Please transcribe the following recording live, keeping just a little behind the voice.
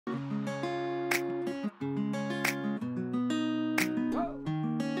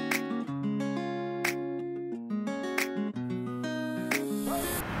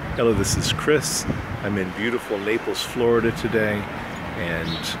Hello, this is Chris. I'm in beautiful Naples, Florida today,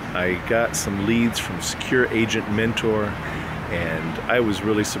 and I got some leads from Secure Agent Mentor, and I was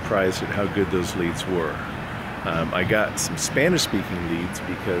really surprised at how good those leads were. I got some Spanish-speaking leads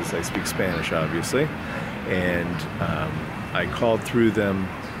because I speak Spanish, obviously, and I called through them,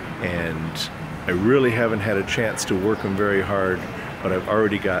 and I really haven't had a chance to work them very hard, but I've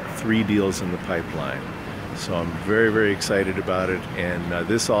already got 3 deals in the pipeline. So I'm very, very excited about it, and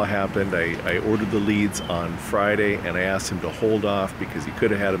this all happened. I ordered the leads on Friday, and I asked him to hold off because he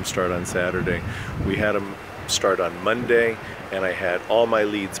could have had them start on Saturday. We had them start on Monday, and I had all my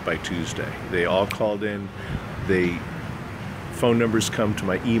leads by Tuesday. They all called in. Phone numbers come to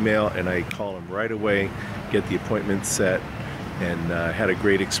my email, and I call them right away, get the appointment set, and had a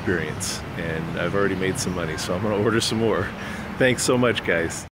great experience. And I've already made some money, so I'm going to order some more. Thanks so much, guys.